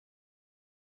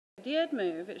Did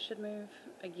move, it should move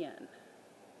again.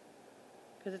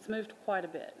 Because it's moved quite a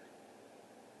bit.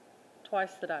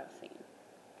 Twice that I've seen.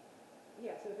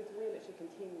 Yeah, so if it's wind, it should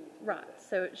continue. Right,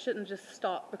 so it shouldn't just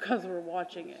stop because we're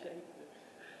watching it.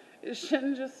 It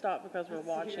shouldn't just stop because we're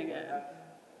watching it.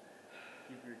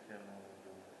 Keep your camera on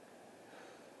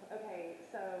the door. Okay,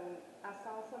 so I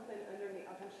saw something underneath.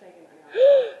 I'm shaking right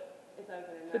now. It's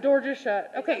opening. The door just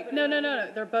shut. Okay, no.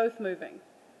 They're both moving.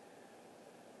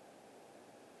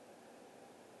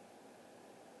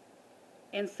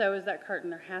 And so is that curtain.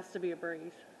 There has to be a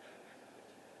breeze.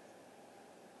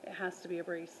 It has to be a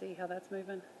breeze. See how that's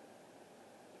moving?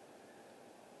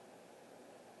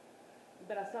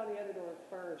 But I saw the other door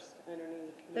first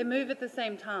underneath. They move at the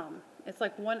same time. It's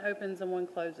like one opens and one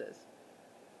closes.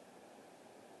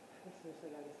 I seriously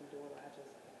gotta get some door latches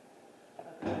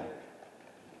up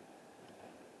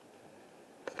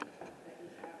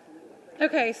there.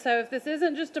 Okay, so if this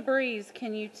isn't just a breeze,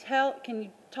 can you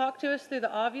talk to us through the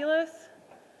ovulus?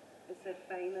 It said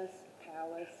famous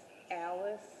palace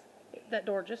Alice. That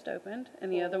door just opened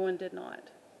and the other one did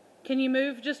not. Can you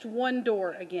move just one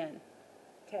door again?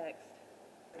 Text.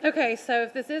 Okay, so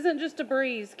if this isn't just a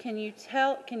breeze, can you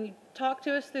talk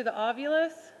to us through the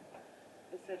ovulus?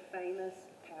 It said famous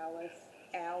palace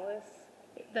Alice.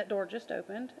 That door just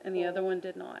opened and the other one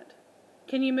did not.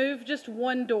 Can you move just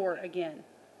one door again?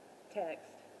 Text.